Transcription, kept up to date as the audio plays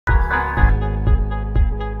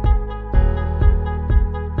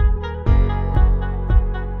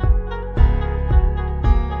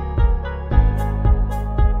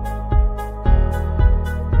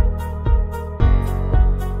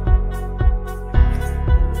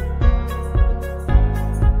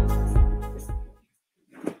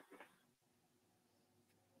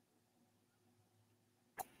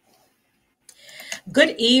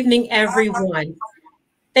Good evening, everyone.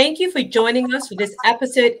 Thank you for joining us for this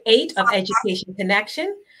episode 8 of Education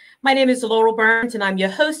Connection. My name is Laurel Burns, and I'm your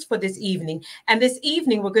host for this evening. And this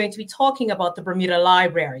evening, we're going to be talking about the Bermuda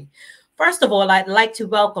Library. First of all, I'd like to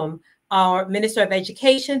welcome our Minister of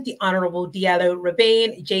Education, the Honorable Diallo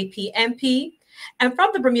Rabane, JPMP. And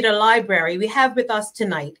from the Bermuda Library, we have with us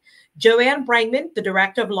tonight Joanne Brankman, the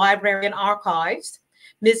Director of Library and Archives,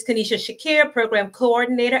 Ms. Kanisha Shakir, Program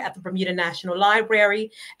Coordinator at the Bermuda National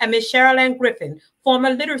Library, and Ms. Cheryl Ann Griffin,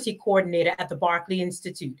 former Literacy Coordinator at the Barclay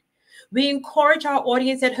Institute. We encourage our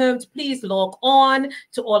audience at home to please log on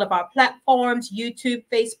to all of our platforms, YouTube,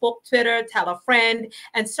 Facebook, Twitter, tell a friend,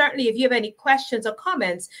 and certainly if you have any questions or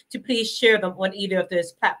comments, to please share them on either of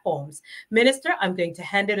those platforms. Minister, I'm going to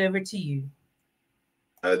hand it over to you.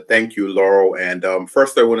 Thank you, Laurel. And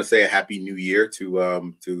first, I want to say a happy New Year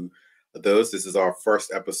to those. This is our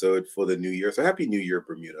first episode for the new year, so happy New Year,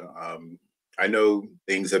 Bermuda. I know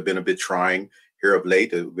things have been a bit trying here of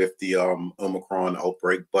late with the Omicron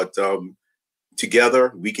outbreak, but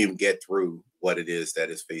together we can get through what it is that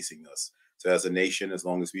is facing us. So as a nation, as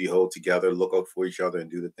long as we hold together, look out for each other,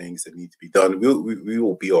 and do the things that need to be done, we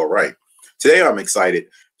will be all right. Today, I'm excited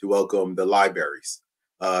to welcome the libraries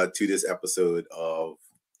to this episode of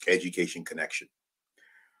Education Connection.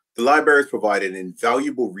 The libraries provide an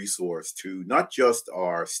invaluable resource to not just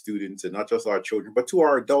our students and not just our children, but to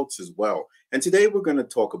our adults as well. And today we're going to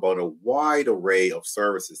talk about a wide array of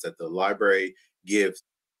services that the library gives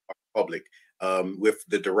our public with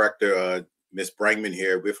the director, Ms. Brankman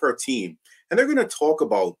here, with her team. And they're going to talk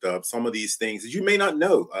about some of these things that you may not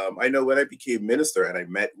know. I know when I became minister and I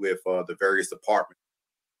met with the various departments,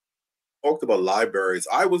 talked about libraries,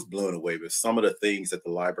 I was blown away with some of the things that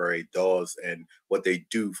the library does and what they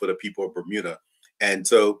do for the people of Bermuda. And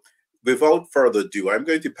so without further ado, I'm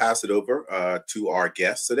going to pass it over to our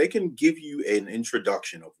guests so they can give you an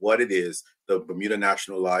introduction of what it is the Bermuda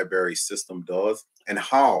National Library system does and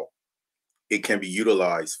how it can be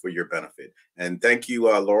utilized for your benefit. And thank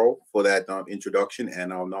you, Laurel, for that introduction.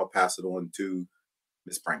 And I'll now pass it on to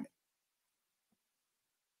Ms. Brankman.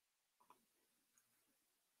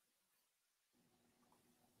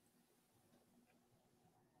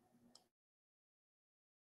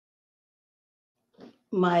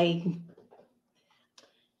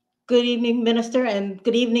 Good evening, Minister, and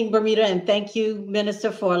good evening, Bermuda, and thank you,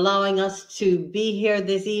 Minister, for allowing us to be here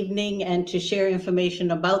this evening and to share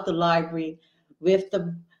information about the library with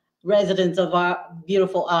the residents of our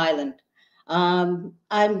beautiful island. I'm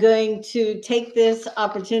going to take this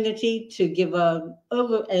opportunity to give a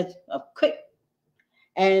quick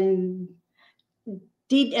and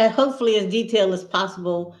hopefully as detailed as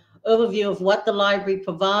possible overview of what the library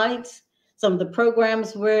provides, some of the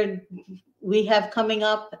programs we have coming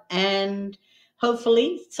up, and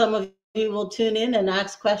hopefully some of you will tune in and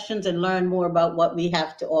ask questions and learn more about what we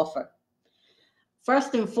have to offer.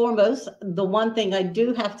 First and foremost, the one thing I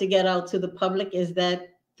do have to get out to the public is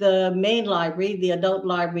that the main library, the adult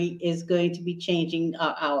library, is going to be changing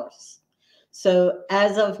our hours. So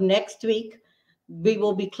as of next week, we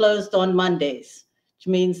will be closed on Mondays, which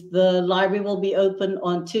means the library will be open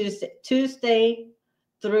on Tuesday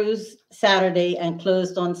through Saturday and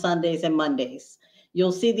closed on Sundays and Mondays.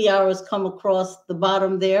 You'll see the hours come across the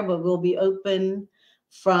bottom there, but we'll be open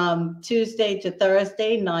from Tuesday to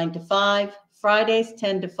Thursday, 9 to 5, Fridays,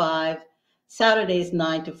 10 to 5, Saturdays,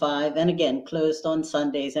 9 to 5, and again, closed on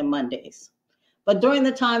Sundays and Mondays. But during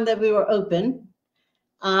the time that we were open,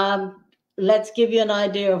 let's give you an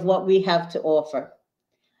idea of what we have to offer.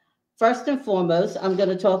 First and foremost, I'm going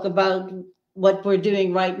to talk about what we're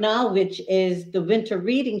doing right now, which is the Winter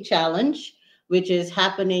Reading Challenge, which is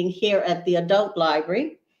happening here at the Adult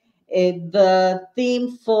Library. The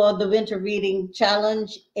theme for the Winter Reading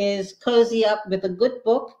Challenge is Cozy Up with a Good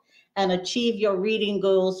Book and Achieve Your Reading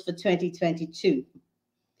Goals for 2022.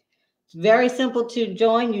 It's very simple to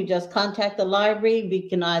join. You just contact the library. We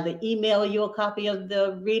can either email you a copy of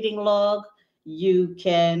the reading log. You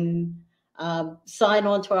can sign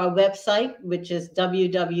on to our website, which is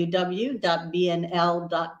www.bnl.bm,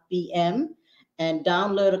 and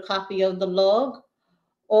download a copy of the log,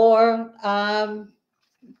 or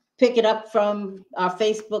pick it up from our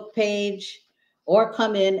Facebook page, or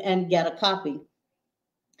come in and get a copy.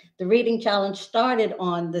 The reading challenge started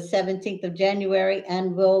on the 17th of January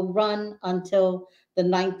and will run until the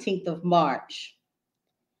 19th of March.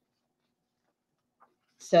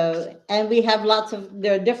 So, and we have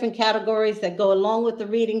there are different categories that go along with the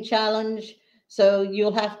reading challenge. So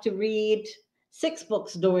you'll have to read 6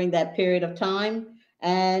 books during that period of time.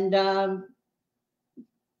 And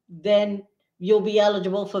then you'll be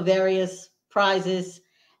eligible for various prizes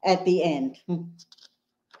at the end.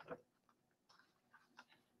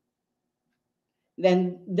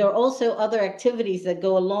 Then there are also other activities that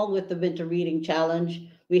go along with the Winter Reading Challenge.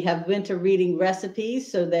 We have winter reading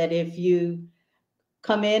recipes, so that if you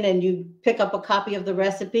come in and you pick up a copy of the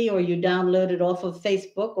recipe, or you download it off of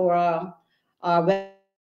Facebook or our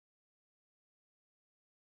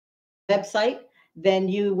website, then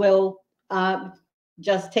you will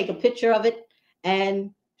just take a picture of it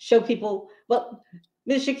and show people. Well,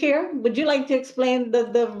 Ms. Shakir, would you like to explain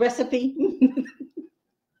the recipe?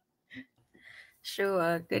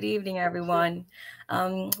 Sure. Good evening, everyone.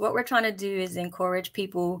 What we're trying to do is encourage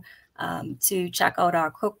people to check out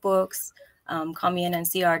our cookbooks, come in and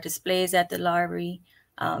see our displays at the library.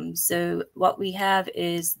 So what we have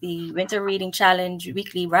is the Winter Reading Challenge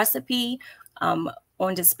weekly recipe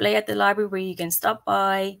on display at the library, where you can stop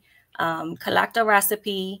by, collect a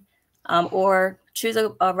recipe, or choose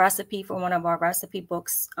a recipe from one of our recipe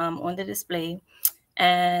books on the display.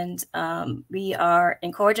 And we are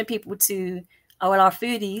encouraging people to, well, our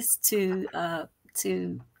foodies to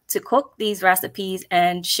cook these recipes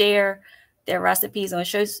and share their recipes on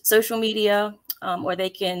social media, or they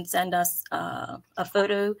can send us a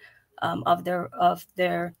photo of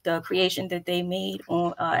the creation that they made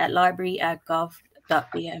on at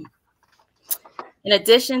library@gov.bm. In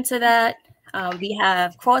addition to that, we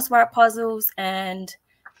have crossword puzzles and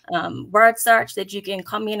word search that you can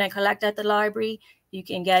come in and collect at the library. You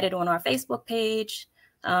can get it on our Facebook page.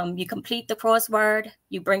 You complete the crossword,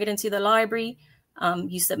 you bring it into the library,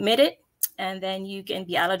 you submit it, and then you can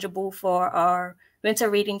be eligible for our Winter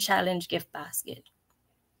Reading Challenge gift basket.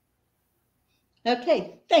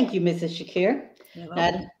 Okay, thank you, Mrs. Shakir.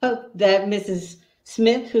 I hope that Mrs.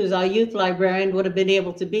 Smith, who's our youth librarian, would have been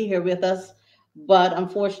able to be here with us, but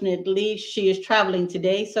unfortunately she is traveling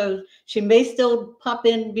today, so she may still pop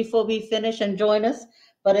in before we finish and join us.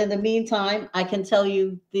 But in the meantime, I can tell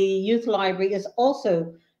you the youth library is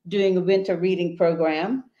also doing a winter reading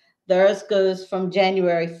program. Theirs goes from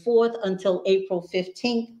January 4th until April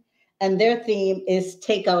 15th, and their theme is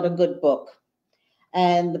Take Out a Good Book.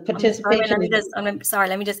 And the participation. I'm sorry,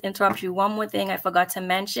 let me just interrupt you. One more thing I forgot to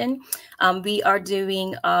mention. We are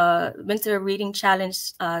doing a Winter Reading Challenge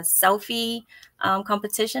selfie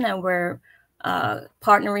competition, and we're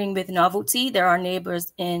partnering with Novelty. They're our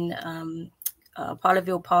neighbors in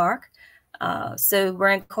Parlerville Park. So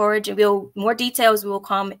we're encouraging, more details will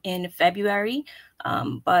come in February,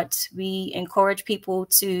 but we encourage people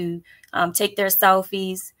to take their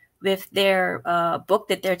selfies with their book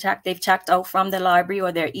that they've checked out from the library,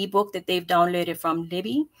 or their ebook that they've downloaded from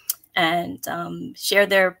Libby, and share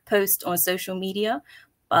their post on social media.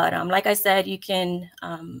 But like I said, you can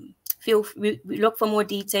look for more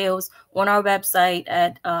details on our website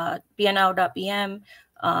at bnl.bm.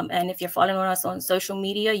 And if you're following us on social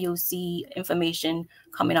media, you'll see information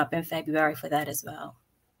coming up in February for that as well.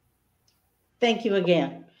 Thank you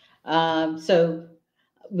again. So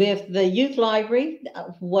with the youth library,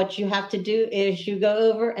 what you have to do is you go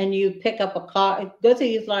over and you pick up a card, go to the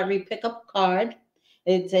youth library, pick up a card.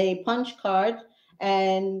 It's a punch card,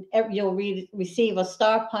 and you'll receive a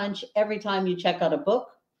star punch every time you check out a book.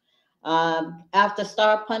 After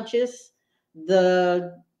star punches,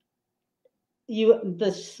 the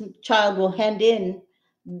child will hand in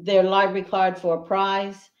their library card for a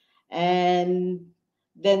prize. And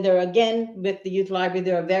then there again, with the youth library,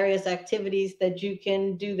 there are various activities that you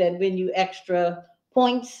can do that win you extra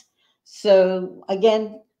points. So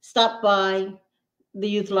again, stop by the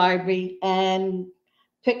youth library and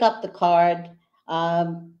pick up the card.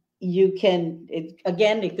 You can,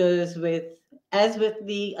 it goes with, as with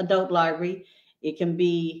the adult library, it can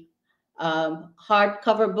be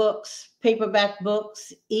hardcover books, paperback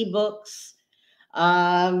books, ebooks,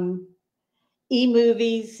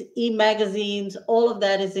 e-movies, e-magazines, all of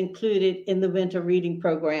that is included in the winter reading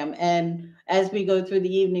program. And as we go through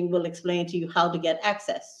the evening, we'll explain to you how to get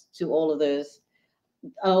access to all those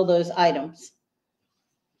items.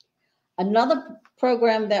 Another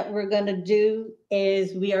program that we're going to do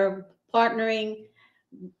is we are partnering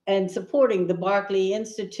and supporting the Barclay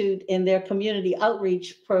Institute in their community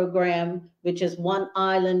outreach program, which is One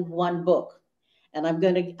Island, One Book. And I'm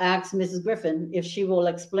going to ask Mrs. Griffin if she will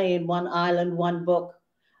explain One Island, One Book,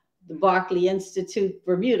 the Barclay Institute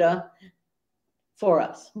Bermuda, for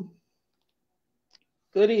us.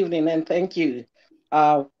 Good evening, and thank you.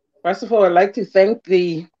 First of all, I'd like to thank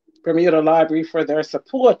the Bermuda Library for their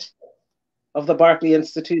support of the Barclay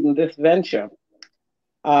Institute in this venture.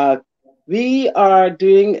 We are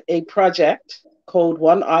doing a project called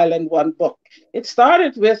One Island, One Book. It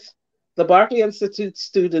started with the Barclay Institute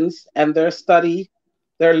students and their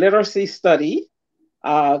literacy study.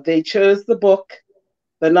 They chose the book,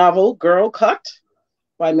 the novel Girl Cut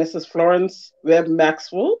by Mrs. Florence Webb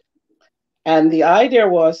Maxwell. And the idea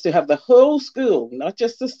was to have the whole school, not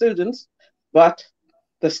just the students, but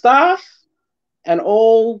the staff and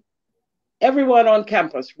everyone on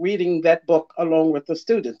campus reading that book along with the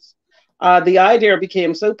students. The idea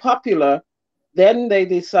became so popular, then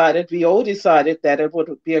we all decided that it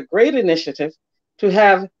would be a great initiative to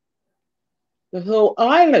have the whole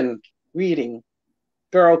island reading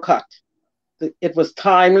Girl Cut. It was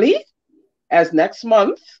timely, as next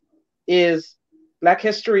month is Black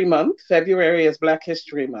History Month. February is Black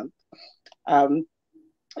History Month.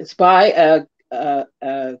 It's by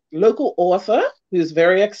a local author who's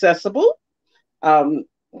very accessible. And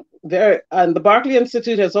the Barclay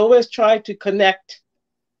Institute has always tried to connect,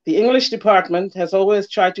 the English department has always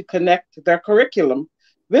tried to connect their curriculum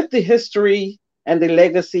with the history and the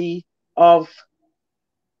legacy of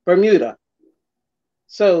Bermuda.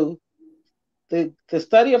 So the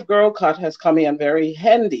study of Girl Cut has come in very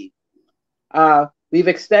handy. We've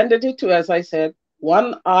extended it to, as I said,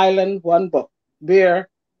 one island, one book, where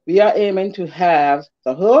we are aiming to have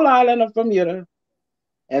the whole island of Bermuda,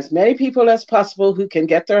 as many people as possible who can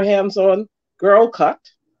get their hands on Girl Cut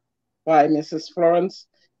by Mrs. Florence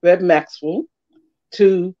Webb Maxwell,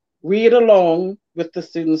 to read along with the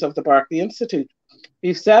students of the Barclay Institute.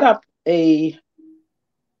 We've set up a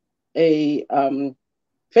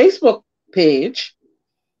Facebook page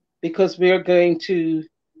because we're going to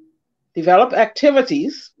develop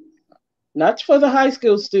activities, not for the high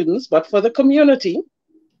school students, but for the community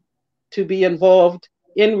to be involved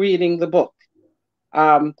in reading the book.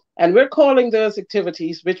 And we're calling those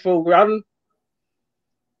activities, which will run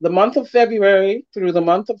the month of February through the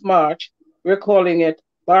month of March, we're calling it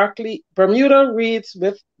Bermuda Reads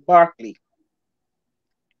with Barclay.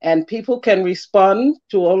 And people can respond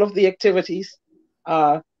to all of the activities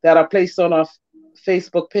that are placed on our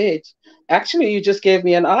Facebook page. Actually, you just gave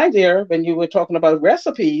me an idea when you were talking about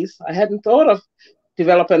recipes. I hadn't thought of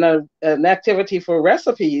developing an activity for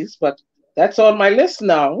recipes, but that's on my list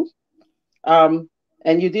now.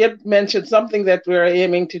 And you did mention something that we're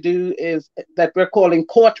aiming to do is that we're calling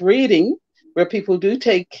court reading, where people do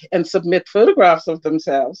take and submit photographs of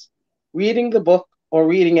themselves reading the book or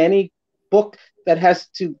reading any book that has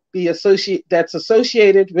to be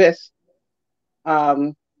associated with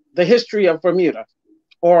the history of Bermuda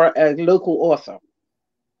or a local author.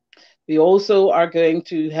 We also are going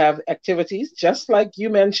to have activities, just like you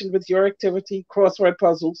mentioned with your activity, crossword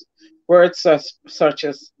puzzles, word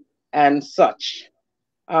searches, and such.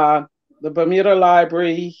 The Bermuda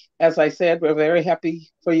Library, as I said, we're very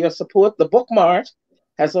happy for your support. The Book Mart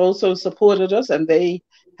has also supported us, and they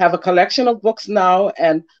have a collection of books now,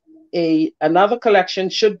 and another collection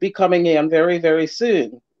should be coming in very, very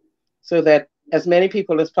soon, so that as many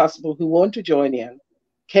people as possible who want to join in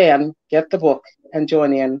can get the book and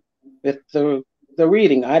join in with the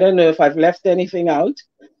reading. I don't know if I've left anything out,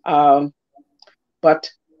 but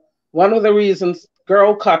one of the reasons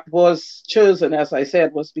Girl Cut was chosen, as I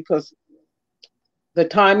said, was because the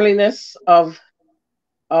timeliness of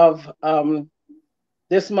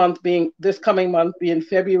this coming month being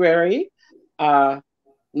February,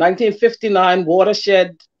 1959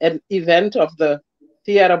 watershed event of the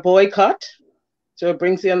theater boycott. So it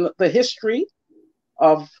brings in the history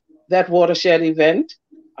of that watershed event.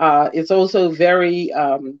 It's also very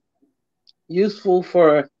useful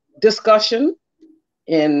for discussion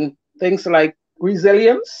in things like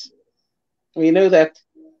resilience. We know that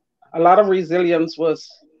a lot of resilience was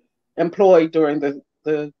employed during the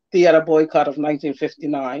theater boycott of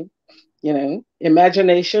 1959. You know,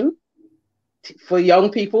 imagination for young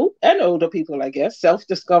people and older people, I guess,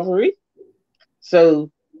 self-discovery. So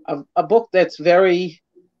a book that's very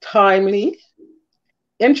timely,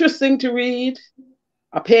 interesting to read,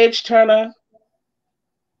 a page turner.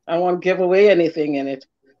 I don't want to give away anything in it.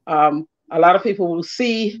 A lot of people will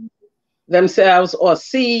see themselves or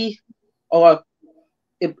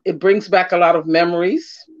it brings back a lot of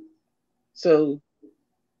memories. So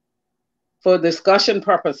for discussion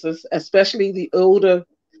purposes, especially the older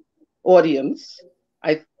audience,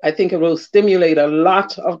 I think it will stimulate a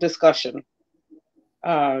lot of discussion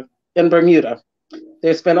in Bermuda.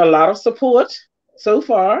 There's been a lot of support so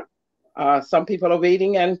far. Some people are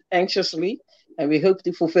waiting anxiously, and we hope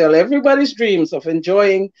to fulfill everybody's dreams of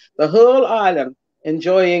enjoying the whole island,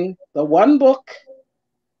 enjoying the one book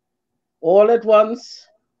all at once,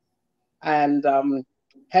 and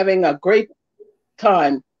having a great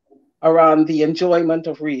time around the enjoyment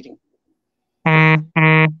of reading.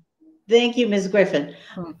 Thank you, Ms. Griffin.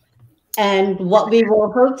 And what we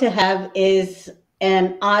will hope to have is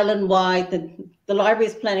an island-wide, the library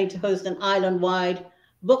is planning to host an island-wide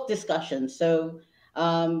book discussion. So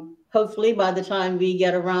Hopefully, by the time we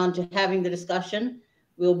get around to having the discussion,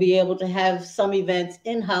 we'll be able to have some events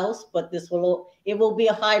in-house, but it will be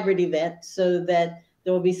a hybrid event so that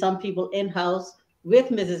there will be some people in-house with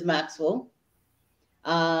Mrs. Maxwell.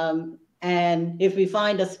 And if we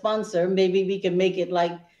find a sponsor, maybe we can make it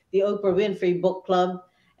like the Oprah Winfrey Book Club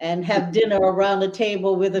and have dinner around the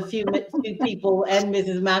table with a few people and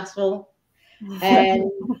Mrs. Maxwell, and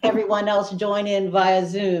everyone else join in via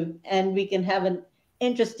Zoom, and we can have an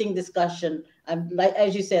interesting discussion. Like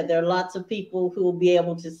as you said, there are lots of people who will be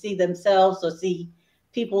able to see themselves or see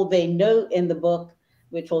people they know in the book,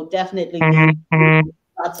 which will definitely be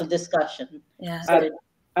lots of discussion. Yeah. So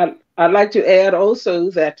I'd like to add also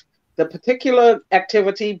that the particular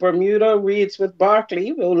activity, Bermuda Reads with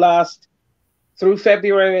Barkley, will last through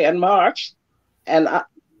February and March. And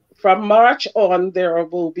from March on, there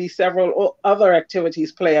will be several other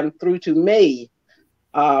activities planned through to May.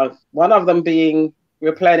 One of them being,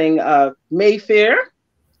 we're planning a May Fair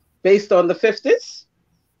based on the 50s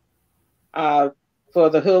for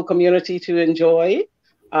the whole community to enjoy.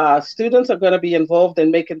 Students are going to be involved in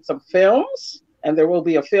making some films, and there will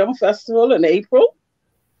be a film festival in April.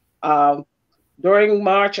 During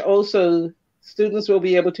March also, students will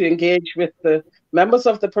be able to engage with the members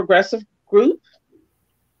of the progressive group.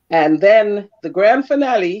 And then the grand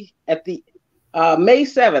finale at the May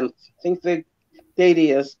 7th, I think the date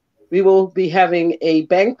is, we will be having a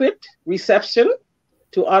banquet reception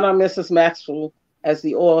to honor Mrs. Maxwell as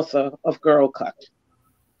the author of Girl Cut.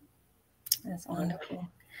 That's wonderful.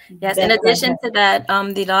 Yes, in addition to that,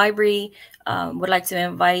 the library would like to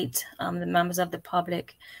invite the members of the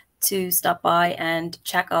public to stop by and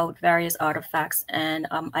check out various artifacts and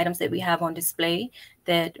items that we have on display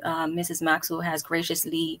that Mrs. Maxwell has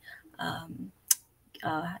graciously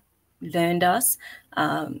loaned us.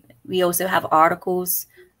 We also have articles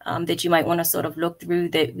that you might want to sort of look through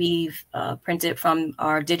that we've printed from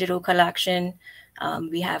our digital collection.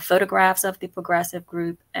 We have photographs of the progressive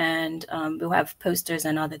group, and we'll have posters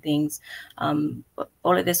and other things.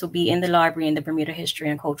 All of this will be in the library in the Bermuda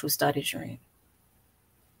History and Cultural Studies room.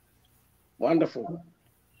 Wonderful.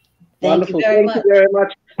 Thank you very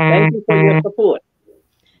much. Thank you for your support.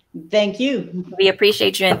 Thank you. We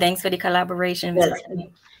appreciate you, and thanks for the collaboration. Yes,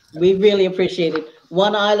 we really appreciate it.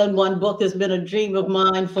 One Island, One Book has been a dream of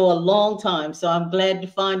mine for a long time, so I'm glad to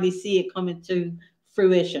finally see it coming to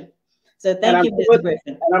fruition. So thank you, Ms. Griffin.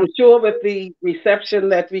 And I'm sure with the reception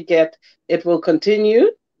that we get, it will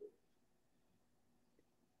continue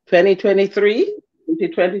 2023 into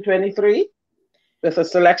 2023 with a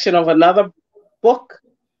selection of another book,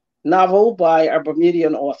 novel by a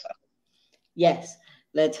Bermudian author. Yes.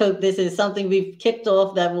 Let's hope this is something we've kicked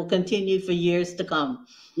off that will continue for years to come.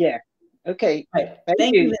 Yeah. Okay. Right.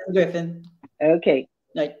 Thank you, Ms. Griffin. Okay.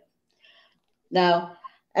 Right. Now,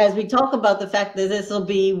 as we talk about the fact that this will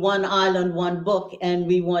be One Island, One Book, and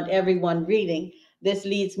we want everyone reading, this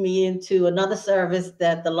leads me into another service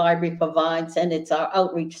that the library provides, and it's our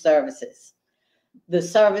outreach services. The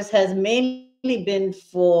service has mainly been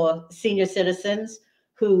for senior citizens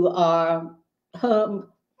who are home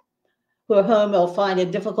or find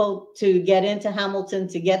it difficult to get into Hamilton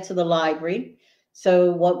to get to the library.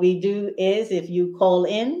 So what we do is, if you call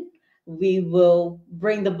in, we will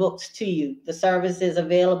bring the books to you. The service is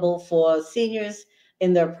available for seniors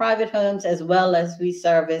in their private homes, as well as we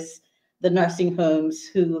service the nursing homes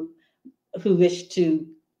who wish to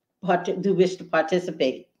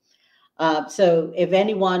participate. So if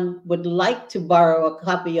anyone would like to borrow a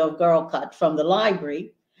copy of Girl Cut from the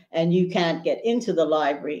library and you can't get into the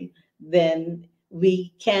library, then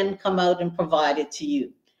we can come out and provide it to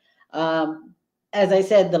you. As I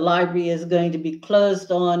said, the library is going to be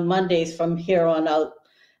closed on Mondays from here on out.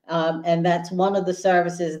 And that's one of the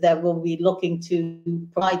services that we'll be looking to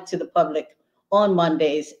provide to the public on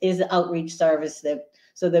Mondays, is the outreach service,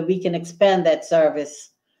 so that we can expand that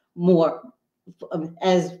service more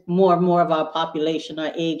as more and more of our population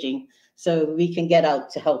are aging, so we can get out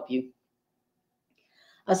to help you.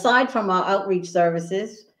 Aside from our outreach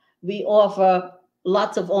services, we offer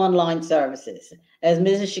lots of online services. As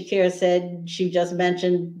Mrs. Shakir said, she just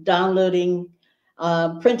mentioned downloading,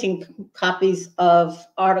 printing copies of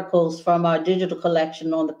articles from our digital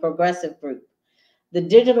collection on the Progressive Group. The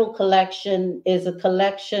digital collection is a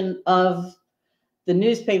collection of the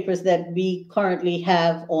newspapers that we currently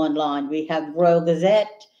have online. We have Royal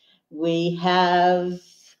Gazette, we have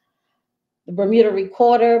the Bermuda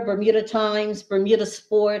Recorder, Bermuda Times, Bermuda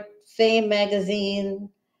Sport, Fame Magazine,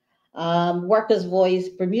 Workers' Voice,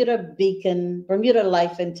 Bermuda Beacon, Bermuda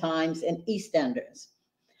Life and Times, and EastEnders.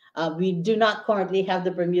 We do not currently have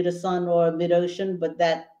the Bermuda Sun or Mid-Ocean, but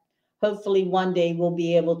that hopefully one day will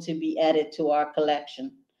be able to be added to our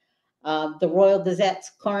collection. The Royal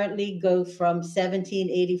Gazettes currently go from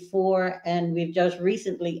 1784, and we've just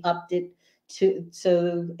recently upped it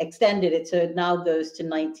extended it, so it now goes to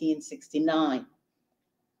 1969.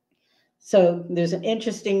 So there's an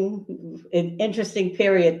interesting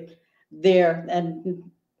period there, and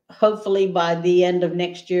hopefully by the end of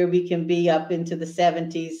next year we can be up into the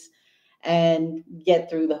 70s and get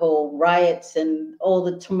through the whole riots and all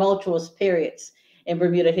the tumultuous periods in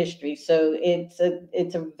Bermuda history. So it's a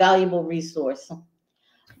valuable resource.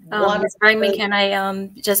 Ms. Brightman, can I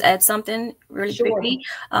just add something really quickly?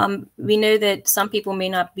 We know that some people may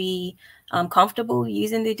not be comfortable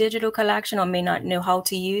using the digital collection or may not know how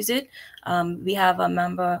to use it. We have a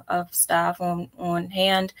member of staff on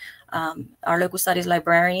hand. Our local studies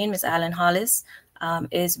librarian, Ms. Allen Hollis,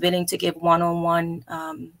 is willing to give one-on-one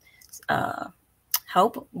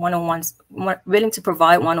help, willing to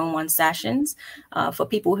provide one-on-one sessions for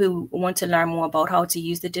people who want to learn more about how to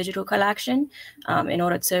use the digital collection. In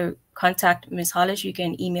order to contact Ms. Hollis, you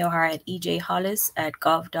can email her at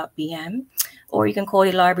ejhollis@gov.bm, or you can call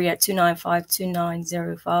the library at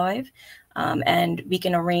 295-2905. And we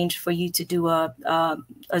can arrange for you to do a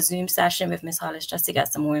Zoom session with Ms. Hollis just to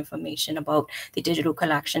get some more information about the digital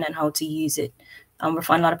collection and how to use it. We're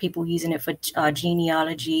finding a lot of people using it for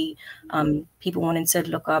genealogy, people wanting to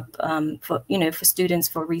look up for students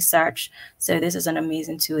for research. So this is an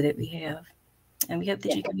amazing tool that we have, and we hope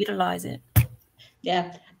that you can utilize it.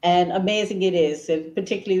 Yeah, and amazing it is. So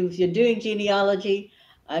particularly if you're doing genealogy,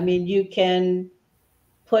 I mean, you can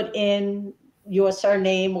put in your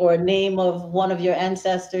surname or a name of one of your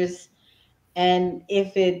ancestors, and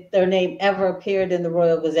if their name ever appeared in the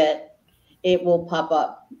Royal Gazette, it will pop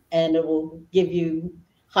up and it will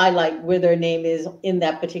highlight where their name is in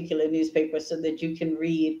that particular newspaper so that you can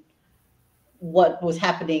read what was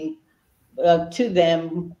happening to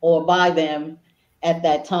them or by them at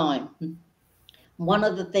that time. One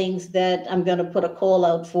of the things that I'm going to put a call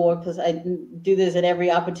out for, because I do this at every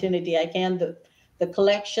opportunity I can, the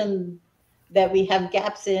collection that we have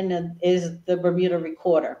gaps in is the Bermuda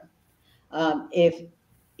Recorder. If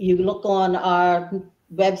you look on our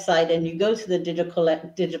website and you go to the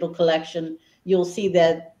digital collection, you'll see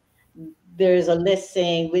that there's a list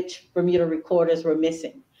saying which Bermuda recorders were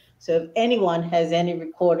missing. So if anyone has any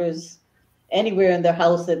recorders anywhere in their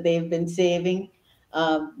house that they've been saving,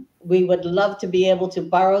 we would love to be able to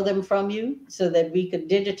borrow them from you so that we could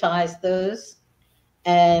digitize those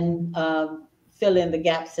and fill in the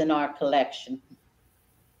gaps in our collection.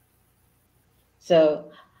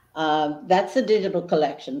 So that's the digital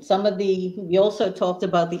collection. We also talked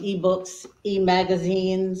about the ebooks,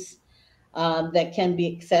 e-magazines that can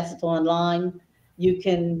be accessed online. You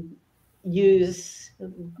can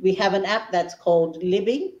we have an app that's called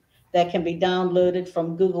Libby that can be downloaded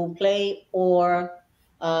from Google Play or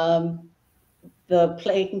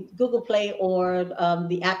Google Play or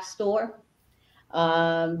the App Store.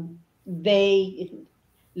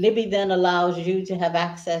 Libby then allows you to have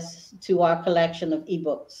access to our collection of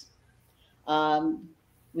ebooks.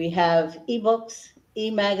 We have ebooks,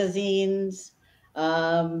 e-magazines.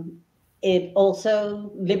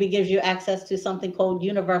 Libby gives you access to something called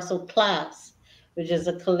Universal Class, which is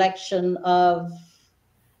a collection of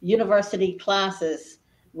university classes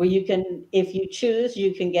where you can, if you choose,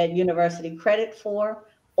 you can get university credit for.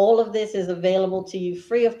 All of this is available to you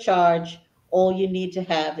free of charge. All you need to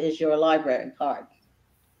have is your library card.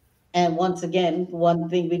 And once again, one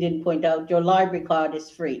thing we didn't point out, your library card is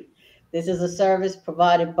free. This is a service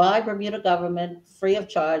provided by Bermuda government free of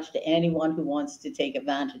charge to anyone who wants to take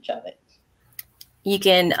advantage of it. You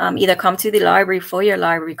can either come to the library for your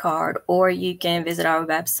library card, or you can visit our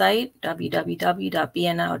website,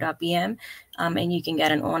 www.bnl.bm, and you can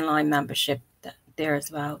get an online membership there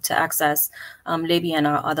as well to access Libby and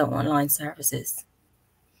our other online services.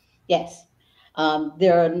 Yes.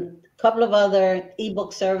 There are a couple of other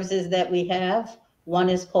ebook services that we have. One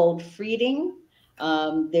is called Freeding.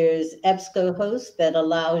 There's EBSCOhost that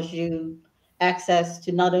allows you access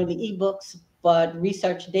to not only ebooks, but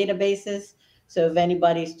research databases. So if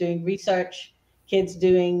anybody's doing research, kids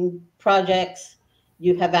doing projects,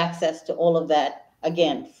 you have access to all of that,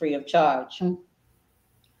 again, free of charge.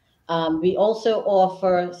 We also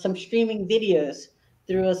offer some streaming videos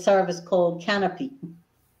through a service called Canopy.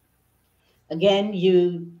 Again,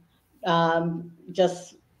 you can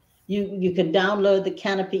download the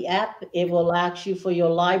Canopy app. It will ask you for your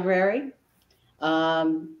library.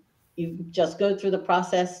 You just go through the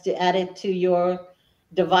process to add it to your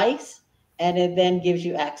device, and it then gives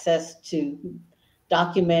you access to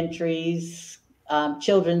documentaries,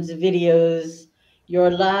 children's videos. You're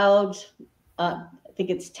allowed, I think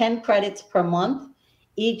it's 10 credits per month.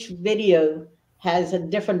 Each video has a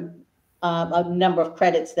different a number of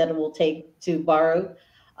credits that it will take to borrow.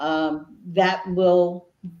 That will,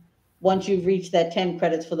 once you've reached that 10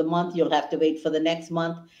 credits for the month, you'll have to wait for the next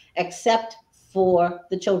month, except for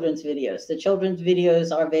the children's videos. The children's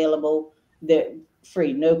videos are available. They're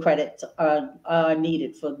free. No credits are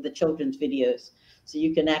needed for the children's videos. So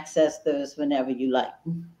you can access those whenever you like.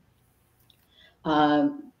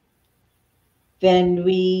 Then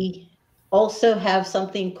we also have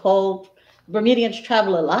something called Bermudians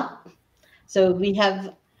Travel a Lot. So we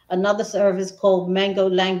have another service called Mango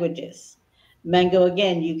Languages. Mango,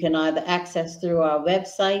 again, you can either access through our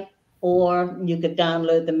website or you could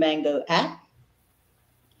download the Mango app.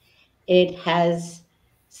 It has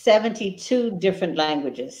 72 different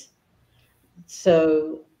languages.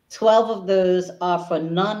 So 12 of those are for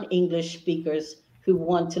non-English speakers who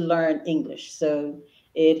want to learn English. So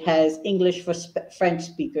it has English for French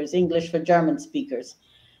speakers, English for German speakers,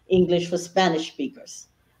 English for Spanish speakers.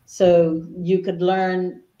 So you could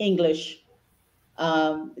learn English.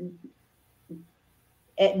 And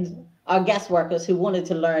our guest workers who wanted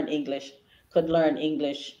to learn English could learn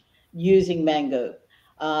English using Mango.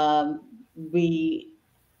 But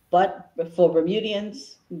for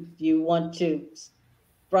Bermudians, if you want to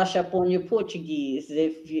brush up on your Portuguese,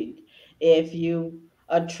 if you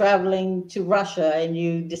are traveling to Russia and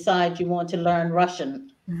you decide you want to learn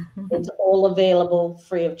Russian, it's all available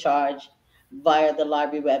free of charge via the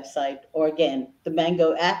library website, or again, the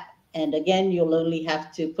Mango app. And again, you'll only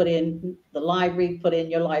have to put in the library, put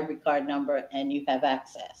in your library card number, and you have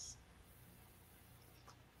access.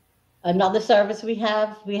 Another service we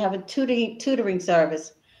have a tutoring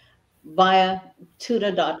service via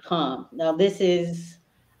tutor.com. Now this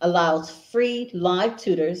allows free live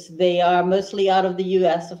tutors. They are mostly out of the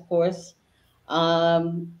US, of course.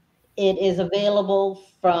 It is available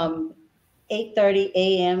from 8:30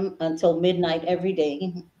 a.m. until midnight every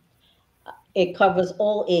day. It covers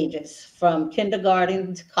all ages, from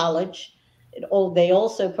kindergarten to college. They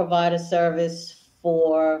also provide a service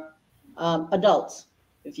for adults.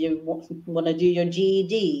 If you want to do your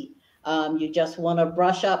GED, you just want to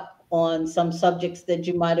brush up on some subjects that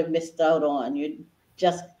you might have missed out on, you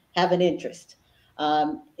just have an interest.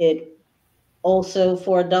 It also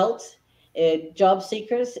for adults, job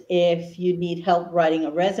seekers, if you need help writing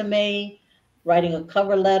a resume, writing a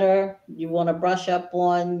cover letter, you want to brush up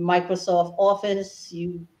on Microsoft Office,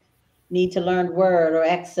 you need to learn Word or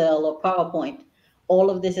Excel or PowerPoint.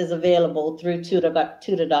 All of this is available through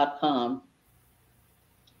tutor.com.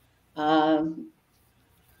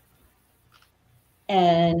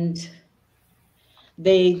 And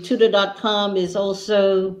tutor.com is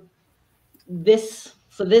also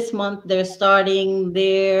for this month, they're starting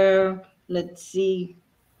their, let's see,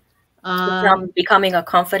 becoming a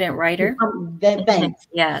confident writer. Thanks.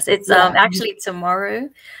 Yes, it's actually tomorrow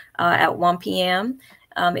at 1 p.m.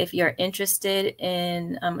 If you're interested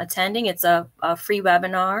in attending, it's a free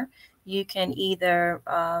webinar. You can either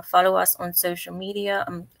follow us on social media.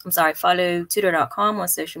 Follow tutor.com on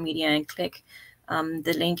social media and click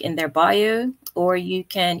the link in their bio, or you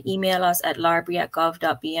can email us at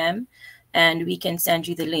library@gov.bm and we can send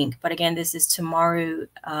you the link. But again, this is tomorrow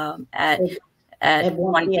at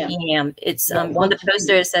 1 p.m. It's on the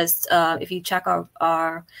poster. It says, if you check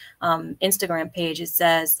our Instagram page, it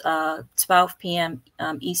says 12 p.m.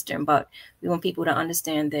 Eastern. But we want people to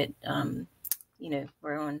understand that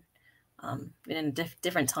we're on in a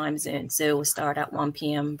different time zone, so it will start at 1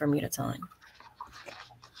 p.m. Bermuda time.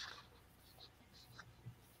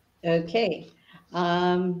 Okay.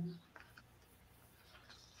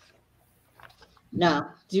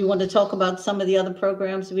 Now, do you want to talk about some of the other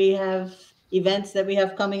programs we have, events that we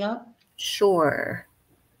have coming up? Sure.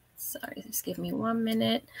 Sorry, just give me 1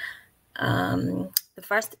 minute. The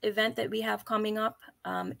first event that we have coming up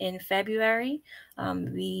in February,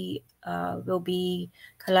 we will be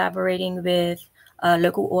collaborating with a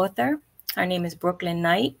local author. Her name is Brooklyn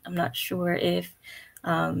Knight. I'm not sure if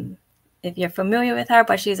you're familiar with her,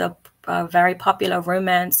 but she's a very popular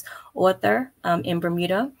romance author in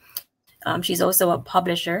Bermuda. She's also a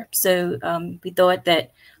publisher. So we thought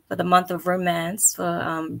that for the month of romance,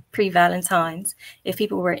 for pre-Valentine's, if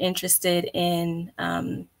people were interested in,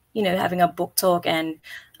 having a book talk and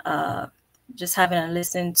just having a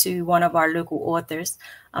listen to one of our local authors,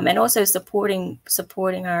 and also supporting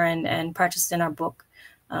her and purchasing her book,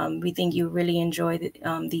 we think you really enjoy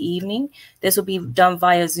the evening. This will be done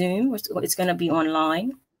via Zoom. It's going to be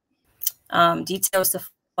online. Details to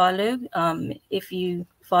follow. If you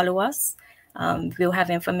follow us, we'll have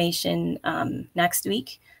information next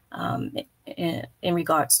week in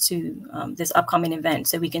regards to this upcoming event.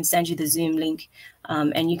 So we can send you the Zoom link,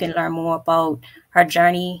 and you can learn more about her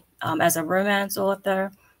journey as a romance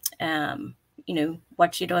author, you know,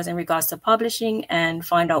 what she does in regards to publishing, and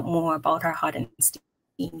find out more about her hot and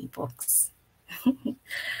steamy books.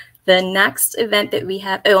 The next event that we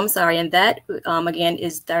have, oh, I'm sorry, and that again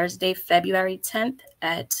is Thursday, February 10th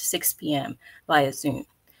at 6 p.m. via Zoom.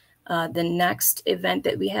 The next event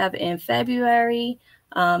that we have in February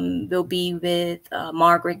will be with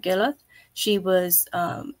Margaret Gilleth. She was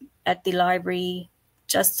at the library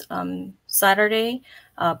just Saturday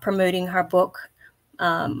promoting her book,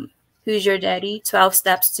 Who's Your Daddy? 12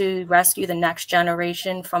 Steps to Rescue the Next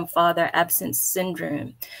Generation from Father Absence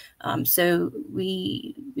Syndrome. So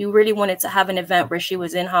we really wanted to have an event where she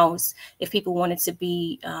was in-house. If people wanted to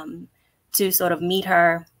be, to sort of meet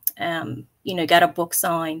her, you know, get a book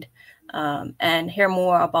signed, and hear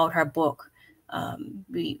more about her book.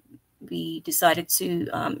 We decided to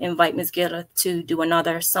invite Ms. Gilleth to do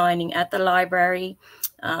another signing at the library.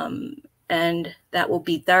 And that will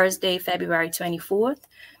be Thursday, February 24th.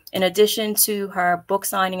 In addition to her book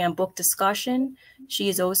signing and book discussion, she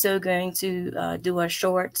is also going to do a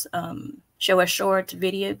short, show a short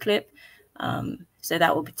video clip. So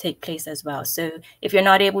that will take place as well. So if you're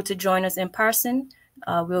not able to join us in person,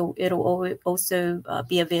 it'll also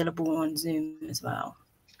be available on Zoom as well.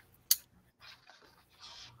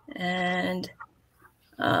 And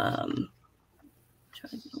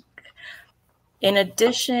in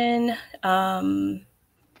addition,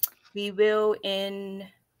 we will in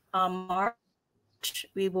March,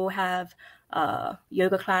 we will have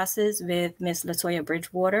yoga classes with Miss Latoya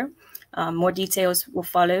Bridgewater. More details will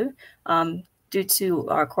follow. Due to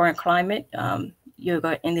our current climate,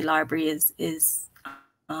 yoga in the library is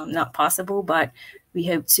not possible, but we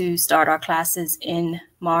hope to start our classes in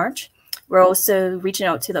March. We're also reaching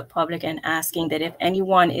out to the public and asking that if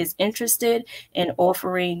anyone is interested in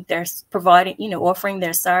offering their offering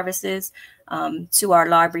their services to our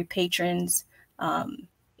library patrons,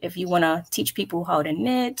 if you want to teach people how to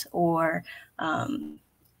knit or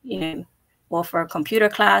offer computer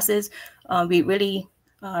classes, we really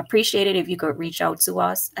appreciate it if you could reach out to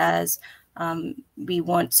us, as we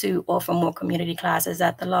want to offer more community classes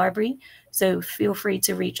at the library. So feel free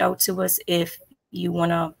to reach out to us if you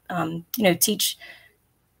want to,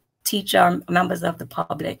 teach our members of the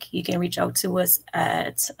public. You can reach out to us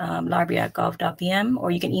at library@gov.bm,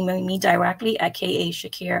 or you can email me directly at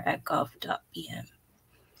kashakir@gov.bm.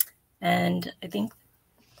 And I think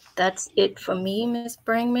that's it for me, Ms.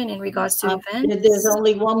 Brangman, in regards to events. There's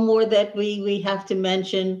only one more that we have to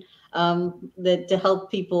mention, that to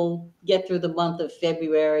help people get through the month of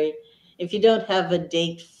February. If you don't have a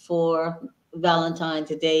date for Valentine's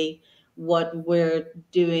Day, what we're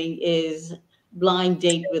doing is blind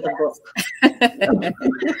date with a book.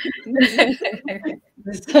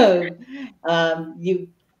 So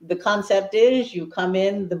the concept is you come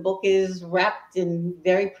in, the book is wrapped in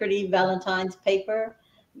very pretty Valentine's paper,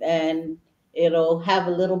 and it'll have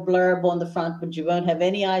a little blurb on the front, but you won't have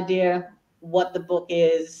any idea what the book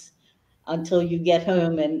is until you get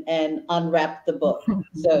home and unwrap the book.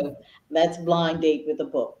 So that's blind date with a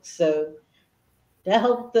book. So to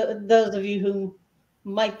help those of you who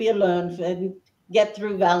might be alone and get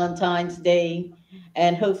through Valentine's Day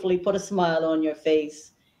and hopefully put a smile on your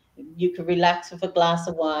face, you can relax with a glass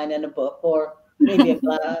of wine and a book, or maybe a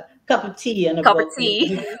cup of tea and a book. Cup of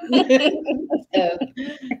tea.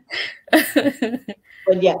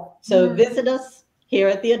 But yeah, so visit us here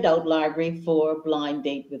at the Adult Library for Blind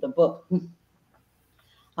Date with a Book.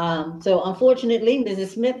 So unfortunately,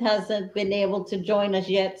 Mrs. Smith hasn't been able to join us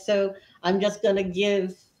yet, so I'm just going to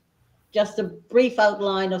give just a brief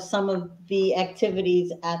outline of some of the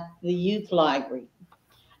activities at the Youth Library.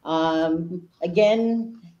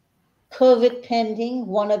 Again, COVID pending,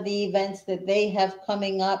 one of the events that they have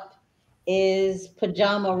coming up is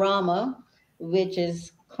Pajama Rama, which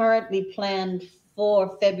is currently planned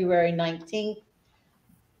for February 19th.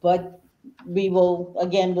 But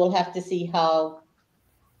we'll have to see how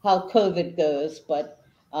COVID goes, but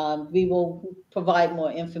we will provide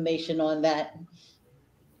more information on that.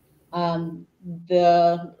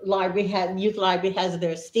 The Youth Library has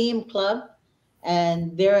their STEAM Club,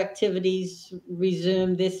 and their activities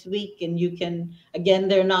resume this week. And you can, again,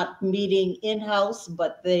 they're not meeting in-house,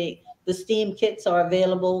 but the STEAM kits are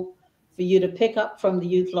available for you to pick up from the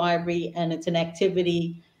Youth Library, and it's an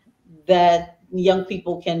activity that young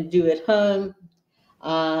people can do at home,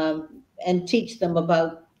 and teach them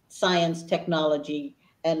about science, technology,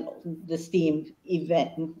 and the STEAM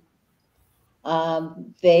event.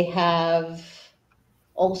 They have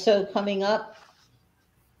also coming up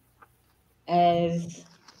as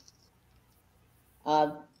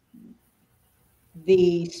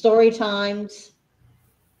the story times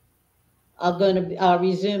are going to be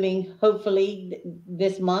resuming hopefully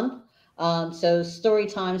this month. So story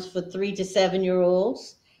times for 3 to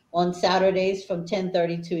 7-year-olds on Saturdays from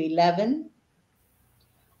 10:30 to 11.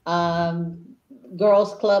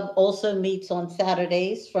 Girls Club also meets on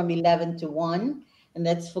Saturdays from 11 to 1, and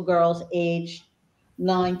that's for girls aged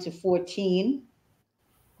 9 to 14.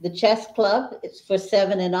 The Chess Club is for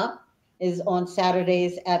 7 and up, is on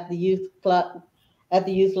Saturdays at the youth club, at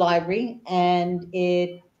the youth library, and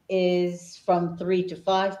it is from 3 to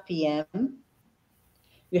 5 p.m.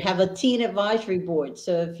 You have a teen advisory board.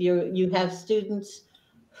 So if you have students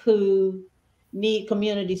who need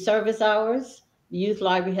community service hours, the youth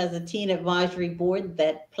library has a teen advisory board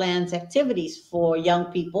that plans activities for young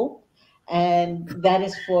people, and that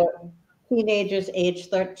is for teenagers aged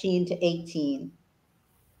 13 to 18.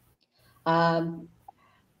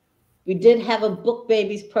 We did have a Book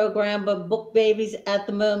Babies program, but Book Babies at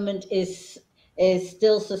the moment is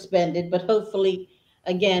still suspended, but hopefully,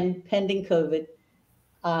 again, pending COVID,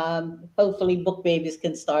 hopefully Book Babies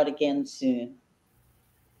can start again soon.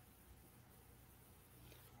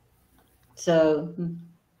 So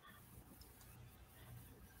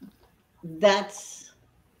that's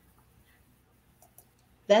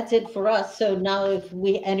it for us. So now if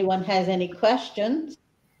anyone has any questions,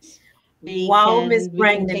 Wow, Ms.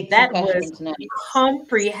 Brangman, that was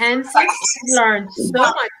comprehensive. I learned so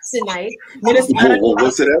much tonight. Minister,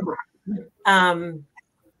 what's it ever?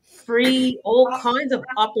 Free all kinds of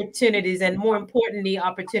opportunities, and more importantly,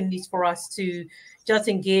 opportunities for us to just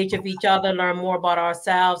engage with each other, learn more about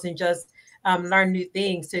ourselves, and just learn new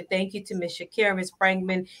things. So thank you to Ms. Shakira, Ms.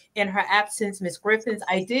 Brangman. In her absence, Ms. Griffins,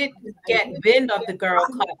 I did get wind of the Girl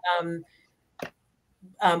Club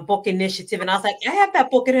book initiative, and I was like, I have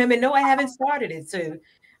that book at home, and no, I haven't started it. So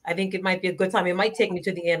I think it might be a good time. It might take me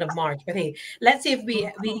to the end of March, but hey, let's see if we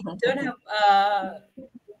don't have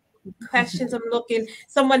questions. I'm looking.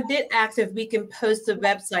 Someone did ask if we can post the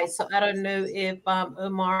website, so I don't know if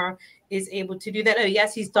Omar is able to do that. Oh,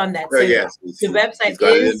 yes, he's done that. So yes, the website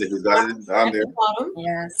is on there. The bottom.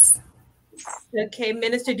 Yes. Okay,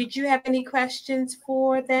 Minister, did you have any questions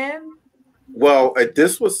for them? Well,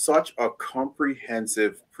 this was such a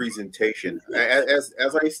comprehensive presentation. As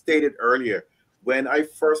I stated earlier, when I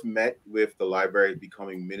first met with the library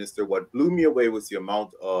becoming minister, what blew me away was the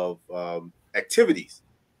amount of activities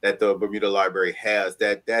that the Bermuda Library has.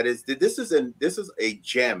 This is a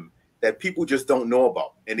gem that people just don't know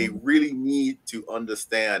about, and they really need to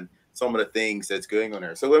understand some of the things that's going on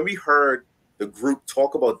there. So when we heard the group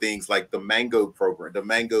talk about things like the Mango program, the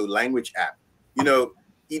Mango language app,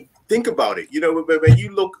 think about it. When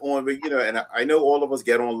you look on, and I know all of us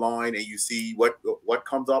get online and you see what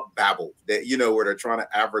comes up, Babbel, that where they're trying to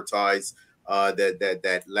advertise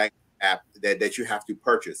that language app that you have to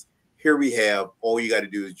purchase. Here we have, all you got to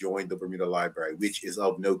do is join the Bermuda Library, which is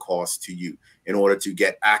of no cost to you, in order to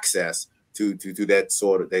get access to that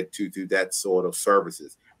sort of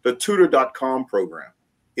services. The tutor.com program,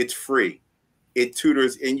 it's free. It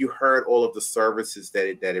tutors, and you heard all of the services that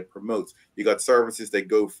it promotes. You got services that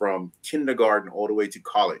go from kindergarten all the way to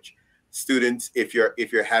college. Students, if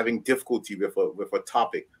you're having difficulty with a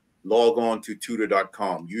topic, log on to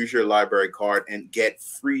tutor.com, use your library card, and get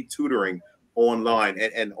free tutoring online.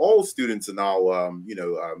 And all students are now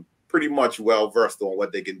pretty much well versed on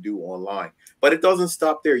what they can do online. But it doesn't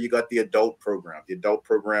stop there. You got the adult program,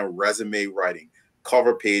 resume writing,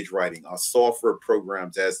 cover page writing, our software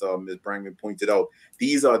programs, as Ms. Brangman pointed out.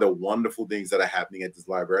 These are the wonderful things that are happening at this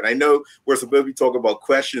library. And I know we're supposed to be talking about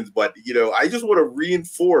questions, but I just want to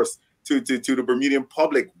reinforce to the Bermudian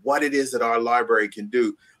public what it is that our library can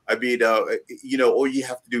do. I mean, all you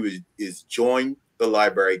have to do is join the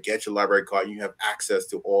library, get your library card, and you have access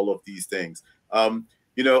to all of these things.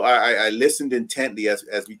 I listened intently as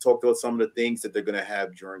we talked about some of the things that they're going to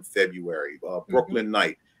have during February. Brooklyn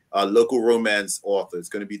Night. Local romance author is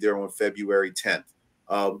going to be there on February 10th.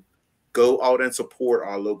 Go out and support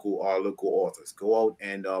our local authors. Go out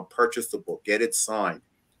and purchase the book, get it signed.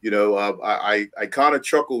 I kind of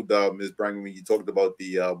chuckled, Ms. Brangman, when you talked about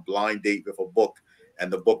the blind date with a book,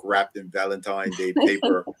 and the book wrapped in Valentine's Day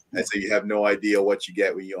paper, and so you have no idea what you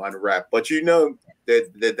get when you unwrap. But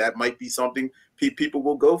that might be something people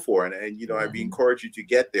will go for, and I encourage you to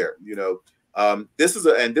get there. This is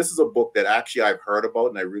a book that actually I've heard about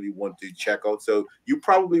and I really want to check out. So you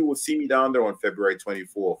probably will see me down there on February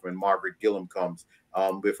 24th when Margaret Gillum comes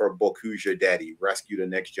with her book, Who's Your Daddy? Rescue the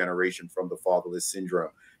Next Generation from the Fatherless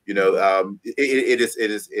Syndrome. It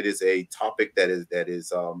is a topic that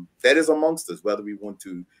is amongst us, whether we want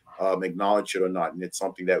to acknowledge it or not, and it's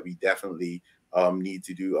something that we definitely need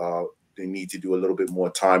to do. They need to do a little bit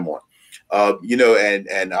more time on. You know,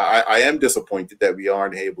 and I am disappointed that we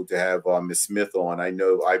aren't able to have Ms. Smith on. I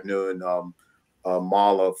know I've known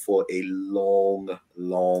Marla for a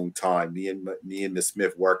long time. Me and Ms.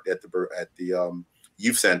 Smith worked at the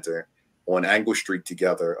youth center on Angle Street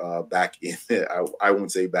together back in I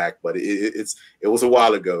won't say back, but it was a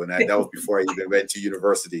while ago, and that was before I even went to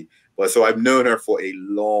university. But so I've known her for a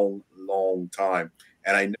long time,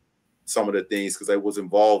 and I know some of the things because I was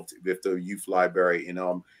involved with the youth library and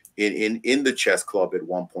in the chess club at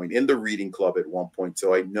one point, in the reading club at one point.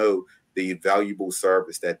 So I know the valuable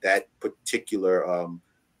service that particular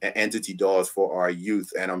entity does for our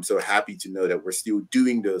youth. And I'm so happy to know that we're still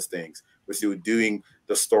doing those things. We're still doing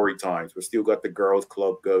the story times. We're still got the girls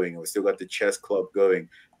club going. We still got the chess club going.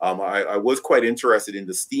 I was quite interested in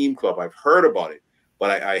the STEAM club. I've heard about it,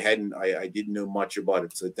 but I didn't know much about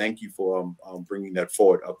it. So thank you for bringing that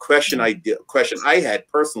forward. A question I had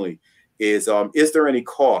personally is there any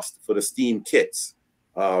cost for the STEAM kits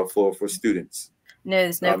for students? No,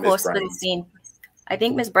 there's no cost for the STEAM. I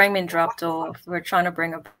think Ms. Brangman dropped off. We're trying to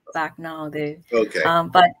bring her back now, though. Okay.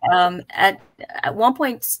 But at one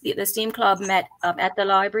point, the STEAM club met at the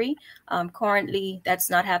library. Currently,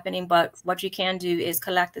 that's not happening. But what you can do is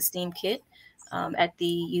collect the STEAM kit at the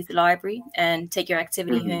youth library and take your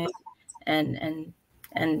activity home and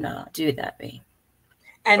do it that way.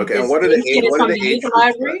 And okay. this What are the kit is from the youth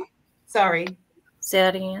library? Sorry. Say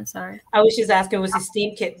that again. Sorry. I was just asking, was the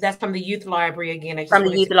STEAM kit that's from the youth library again? From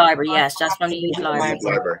the youth library, yes, just from the youth library.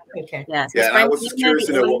 Okay. Yes. Yeah, I was just curious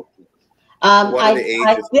to know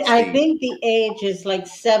I think the age is like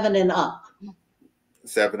 7 and up.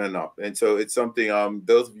 7 and up. And so it's something,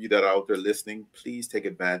 those of you that are out there listening, please take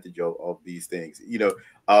advantage of these things. You know,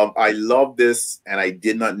 I love this, and I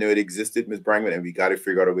did not know it existed, Ms. Brangman, and we got to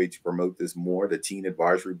figure out a way to promote this more. The Teen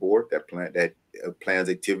Advisory Board that plans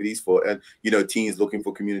activities for, teens looking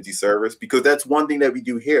for community service, because that's one thing that we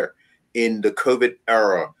do here in the COVID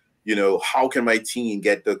era. You know, how can my teen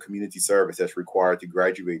get the community service that's required to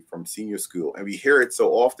graduate from senior school? And we hear it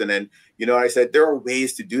so often. And, I said, there are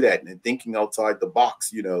ways to do that and thinking outside the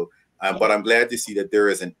box, but I'm glad to see that there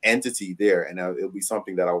is an entity there. And it'll be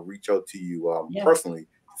something that I'll reach out to you personally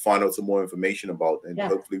to find out some more information about. And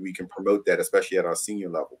hopefully we can promote that, especially at our senior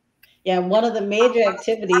level. Yeah, one of the major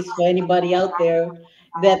activities for anybody out there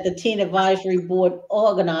that the Teen Advisory Board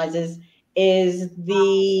organizes is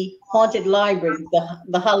the Haunted Library,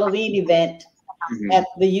 the Halloween event at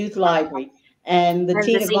the youth library. And the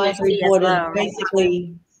Teen Advisory Board is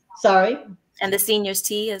basically, sorry? And the seniors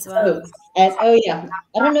tea as well. Oh yeah.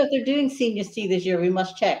 I don't know if they're doing seniors tea this year. We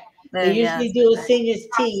must check. They usually do a seniors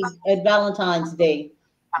tea at Valentine's Day.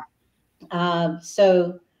 But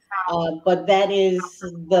that is,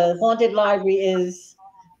 the Haunted Library is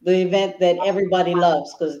the event that everybody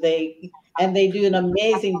loves because they do an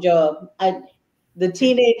amazing job. The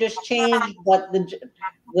teenagers change, but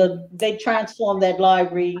they transform that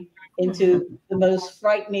library into the most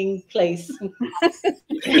frightening place.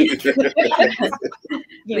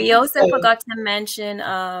 We also forgot to mention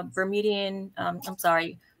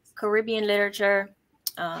Caribbean literature.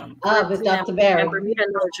 With Dr. Barry. Bermuda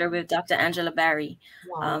literature with Dr. Angela Barry.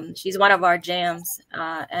 Wow. She's one of our jams,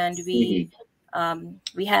 and we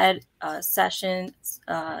had sessions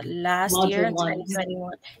last year in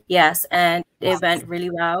 2021. Yes, and it went really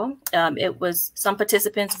well. It was, some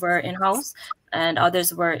participants were in-house and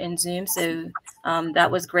others were in Zoom. So that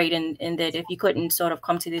was great in that if you couldn't sort of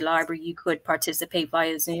come to the library, you could participate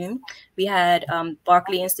via Zoom. We had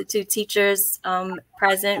Berkeley Institute teachers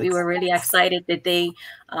present. We were really excited that they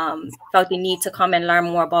felt the need to come and learn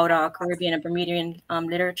more about our Caribbean and Bermudian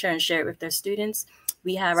literature and share it with their students.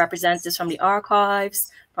 We have representatives from the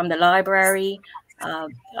archives, from the library,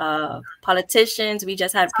 politicians. We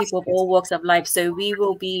just had people of all walks of life. So we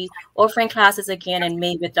will be offering classes again in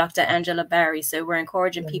May with Dr. Angela Barry. So we're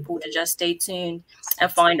encouraging people to just stay tuned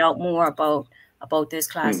and find out more about these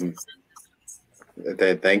classes.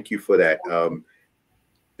 Thank you for that.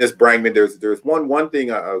 Ms. Brangman, there's one thing,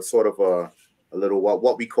 sort of a little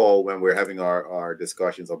what we call when we're having our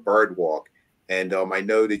discussions, a bird walk. And I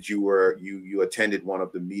know that you attended one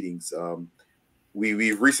of the meetings.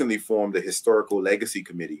 We recently formed a historical legacy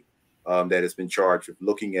committee that has been charged with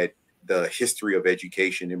looking at the history of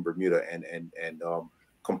education in Bermuda and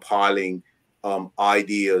compiling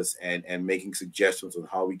ideas and making suggestions on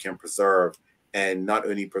how we can preserve, and not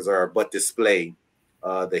only preserve but display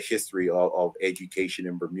the history of education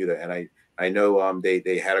in Bermuda. And I know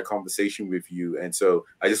they had a conversation with you, and so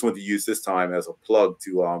I just want to use this time as a plug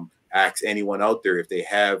to ask anyone out there if they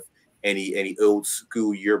have any old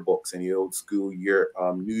school yearbooks, any old school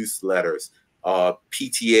newsletters,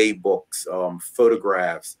 PTA books,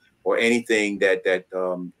 photographs, or anything that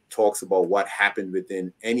talks about what happened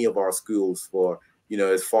within any of our schools for, you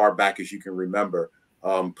know, as far back as you can remember.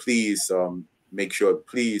 Please make sure,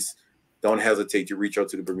 please don't hesitate to reach out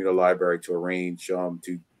to the Bermuda Library to arrange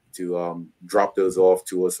to drop those off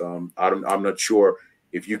to us. I'm not sure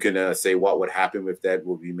if you can say what would happen with that.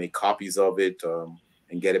 Will we make copies of it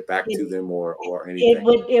and get it back to them, or anything?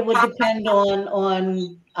 It would depend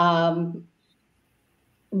on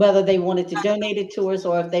whether they wanted to donate it to us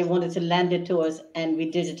or if they wanted to lend it to us and we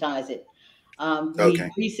digitize it. Okay.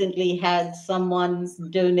 We recently had someone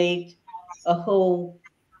donate a whole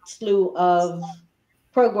slew of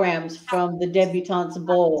programs from the Debutantes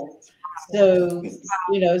Bowl. So,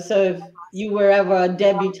 you know, so if you were ever a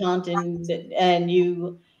debutante and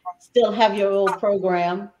you still have your old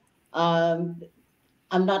program, I'm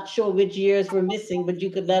not sure which years we're missing, but you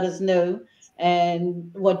could let us know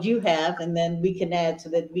and what you have, and then we can add so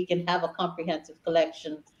that we can have a comprehensive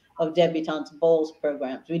collection of Debutantes Bowls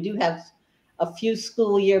programs. We do have a few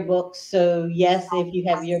school yearbooks, so yes, if you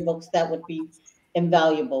have yearbooks, that would be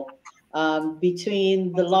invaluable.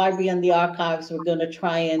 Between the library and the archives, we're going to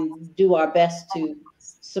try and do our best to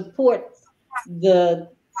support the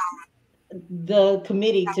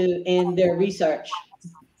committee in their research,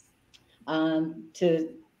 to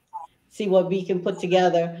see what we can put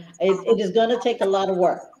together. It is going to take a lot of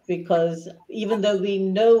work because even though we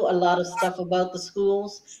know a lot of stuff about the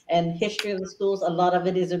schools and history of the schools, a lot of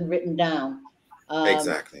it isn't written down.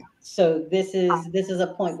 Exactly. So this is a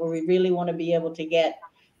point where we really want to be able to get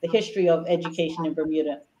the history of education in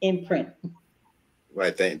Bermuda in print.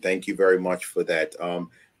 Right. Thank you very much for that.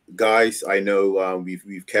 Guys, I know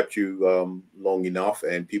we've kept you long enough,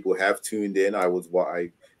 and people have tuned in.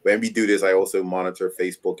 When we do this, I also monitor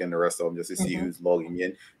Facebook and the rest of them just to see who's logging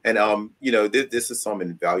in. And you know, this is some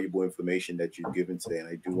invaluable information that you've given today, and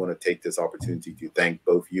I do want to take this opportunity to thank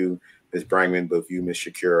both you, Ms. Brangman, both you, Ms.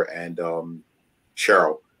 Shakir, and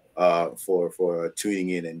Cheryl, for tuning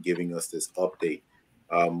in and giving us this update.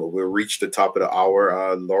 We'll reach the top of the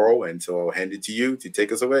hour, Laurel, and so I'll hand it to you to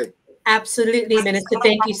take us away. Absolutely, Minister.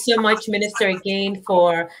 Thank you so much, Minister, again,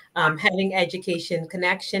 for having Education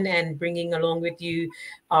Connection and bringing along with you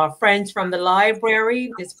our friends from the library,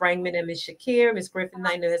 Ms. Brangman and Ms. Shakir. Ms. Griffin,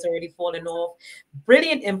 I know, has already fallen off.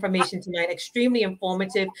 Brilliant information tonight, extremely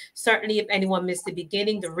informative. Certainly, if anyone missed the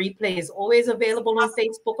beginning, the replay is always available on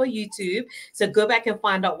Facebook or YouTube. So go back and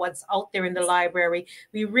find out what's out there in the library.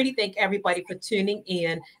 We really thank everybody for tuning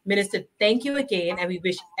in. Minister, thank you again, and we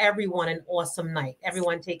wish everyone an awesome night.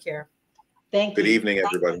 Everyone, take care. Thank you. Good evening,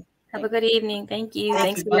 everybody. Have a good evening. Thank you.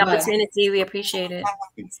 Thanks for the opportunity. We appreciate it.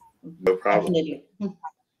 No problem. Definitely.